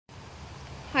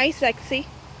Hi, sexy.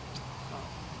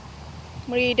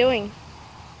 What are you doing?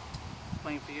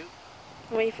 Waiting for you.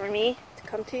 Waiting for me to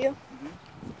come to you?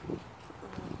 Mm-hmm.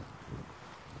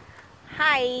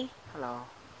 Hi. Hello.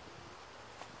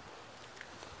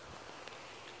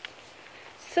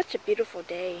 Such a beautiful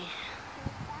day.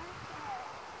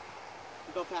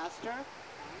 Go faster.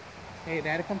 Hey,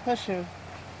 Daddy can push you.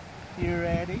 You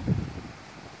ready?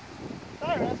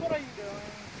 Cyrus, what are you doing?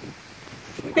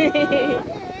 What are you doing,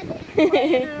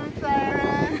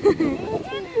 Cyrus? What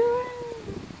are you doing?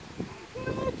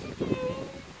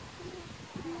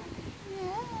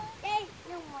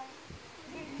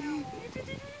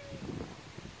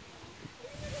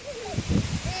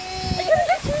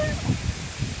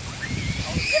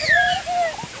 What you doing?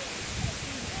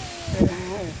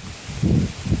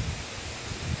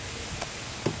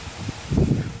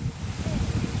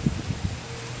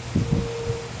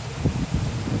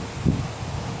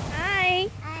 Hi.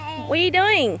 What are you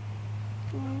doing?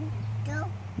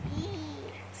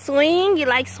 Swing? You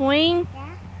like swing?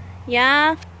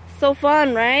 Yeah? So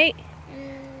fun, right?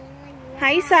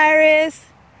 Hi, Cyrus.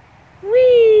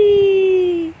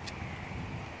 Whee!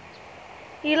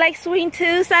 You like swing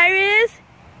too, Cyrus?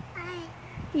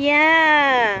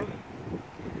 Yeah.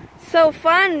 So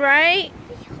fun, right?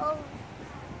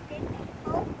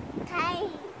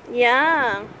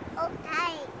 Yeah.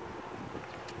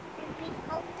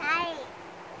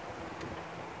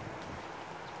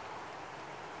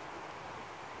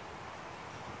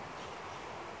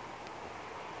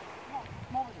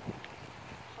 Come over here.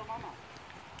 Show Mama.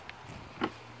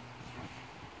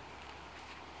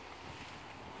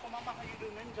 Show Mama how you do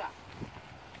ninja.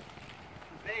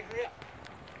 Hey, hurry up.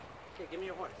 Okay, give me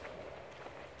your horse.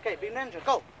 Okay, be ninja,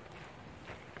 go.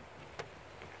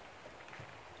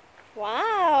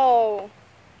 Wow.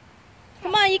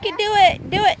 Come on, you can do it.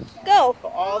 Do it. Go. Go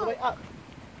all the way up.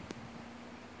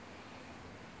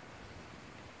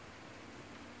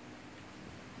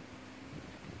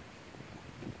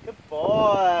 Good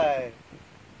boy.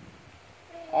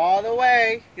 All the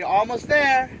way. You're almost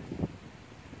there.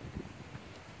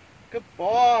 Good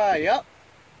boy. Yep.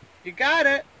 You got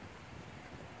it.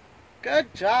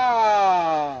 Good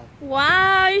job.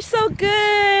 Wow, you're so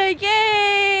good.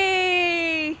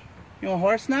 Yay. You want a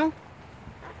horse now?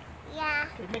 Yeah.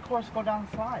 Okay, make horse go down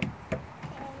the slide.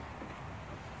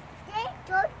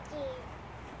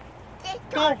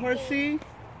 Go, horsey.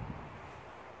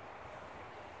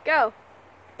 Go.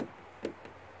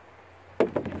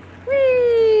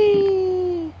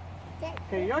 Whee!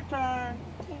 Okay, your turn.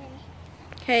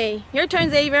 Okay, your turn,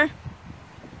 Xavier.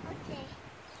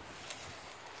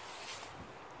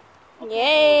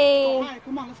 Yay! All right,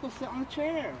 come on, let's go sit on the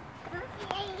chair.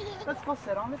 Let's go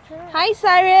sit on the chair. Hi,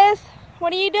 Cyrus.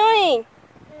 What are you doing?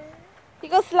 You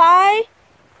go slide?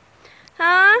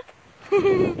 Huh?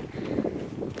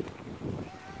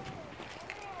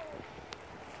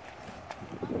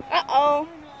 Uh-oh.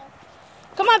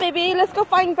 Come on, baby. Let's go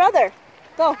find brother.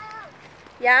 Go.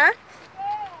 Yeah?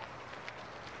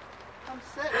 Come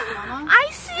sit, Mama. I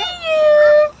see you.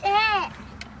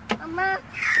 Mama,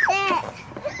 sit.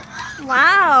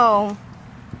 Wow.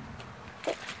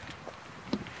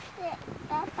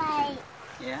 Bye-bye.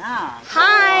 Yeah.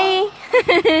 Hi.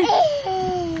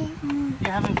 You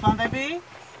having fun, baby?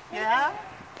 Yeah?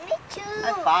 Me too.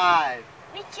 High five.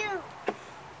 Me too.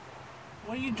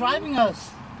 Where are you driving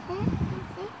us?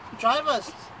 Drive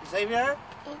us, Xavier.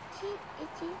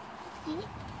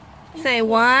 Say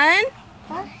one.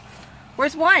 What?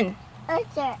 Where's one?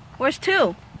 Other. Where's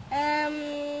two?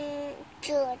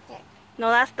 Two other. No,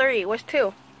 that's three. Where's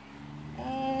two?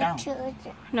 Down. Two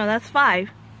other. No, that's five.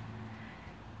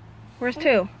 Where's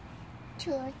two?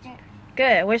 Two other.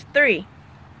 Good. Where's three?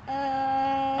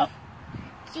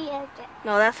 Three other.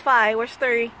 No, that's five. Where's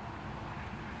three?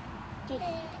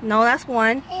 No, that's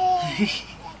one.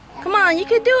 Come on, you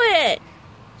can do it.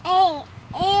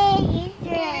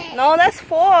 No, that's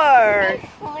four.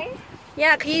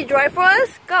 Yeah, can you drive for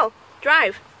us? Go,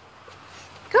 drive.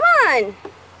 Come on.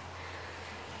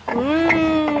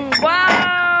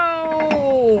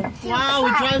 Wow. Wow, we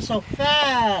drive so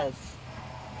fast.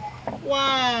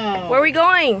 Wow. Where are we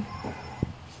going?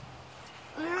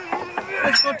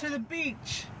 Let's go to the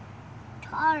beach.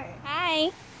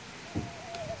 Hi.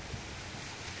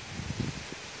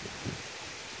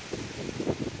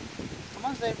 Come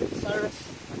on, Xavier. Cyrus.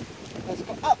 Let's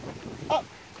go up, up.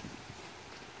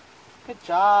 Good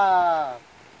job.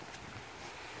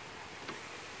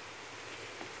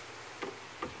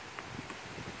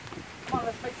 Come on,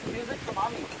 let's make some music for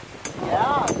Mommy.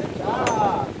 Yeah, good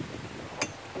job.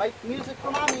 Make music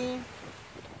for Mommy.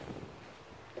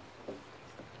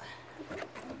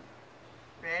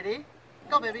 Ready?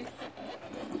 Go, baby.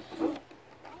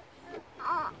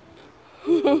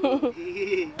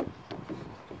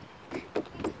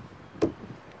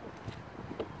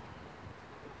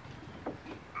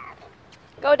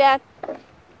 Go, Dad.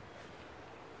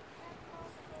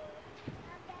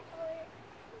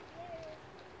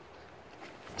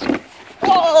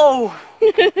 Whoa!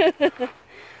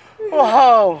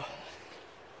 Whoa!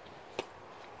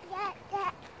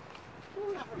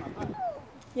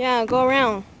 Yeah, go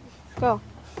around. Go.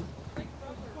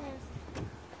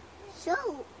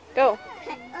 So. Go.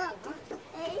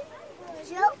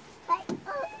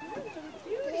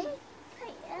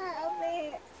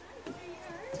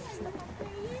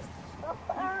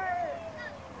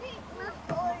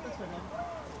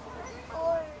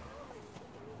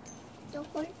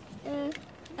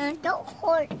 Don't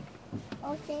hold.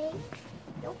 Okay.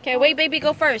 Okay, wait, baby,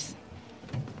 go first.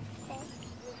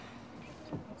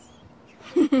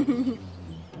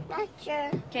 Not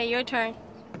sure. Okay, your turn.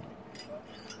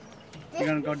 You're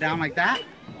gonna go down like that?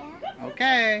 Yeah.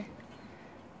 Okay.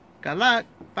 Good luck.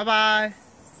 Bye-bye.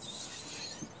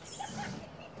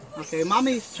 Okay,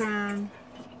 mommy's turn.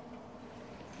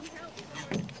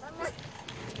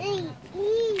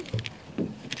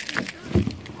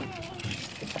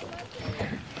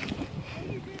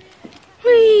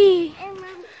 Whee!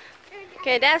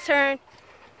 Okay, Dad's turn.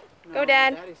 Go,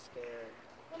 Dad. Daddy's scared.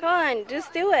 Come on,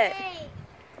 just do it.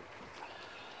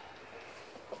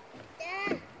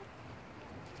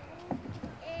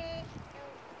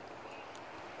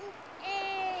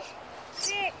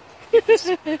 This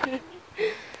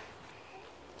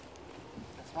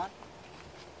one.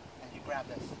 And you grab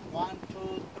this. 1,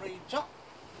 2, 3, jump.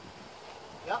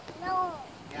 Yep. No.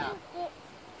 Yeah.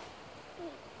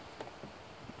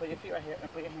 Put your feet right here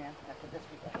and put your hand and put this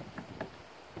feet right here.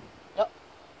 Yep.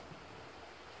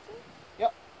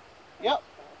 Yep. Yep.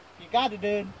 You got it,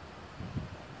 dude.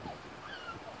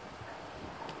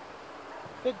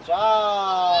 Good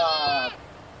job.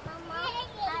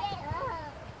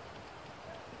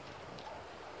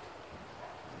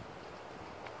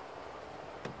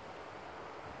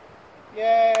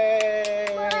 Yay.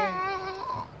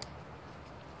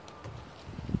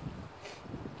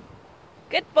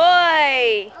 Good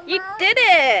boy. You did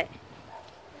it.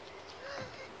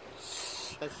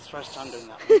 That's his first time doing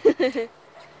that.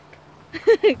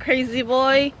 Crazy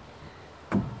boy.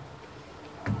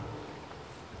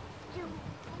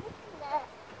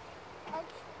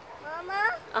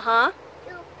 Mama, Uh-huh.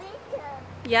 you bigger.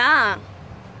 Yeah.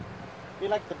 You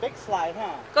like the big slide,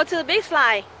 huh? Go to the big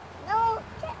slide. No,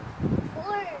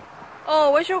 four.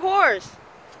 Oh, where's your horse?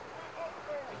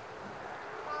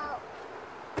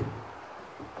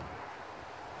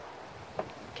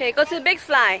 Okay, go to the big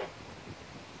slide.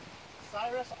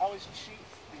 Cyrus always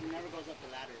cheats and he never goes up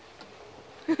the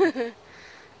ladder.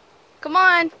 Come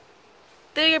on.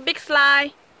 Do your big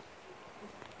slide.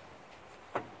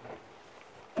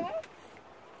 This?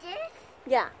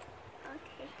 Yeah.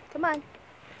 Okay. Come on.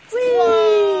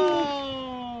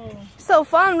 Whoa! So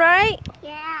fun, right?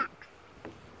 Yeah.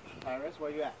 Cyrus,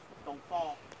 where you at? Don't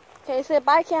fall. Okay, say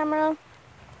bye, camera.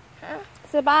 Huh?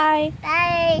 Say bye.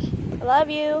 Bye. I love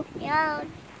you. Yo,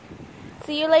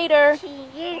 See you later. see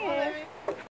you.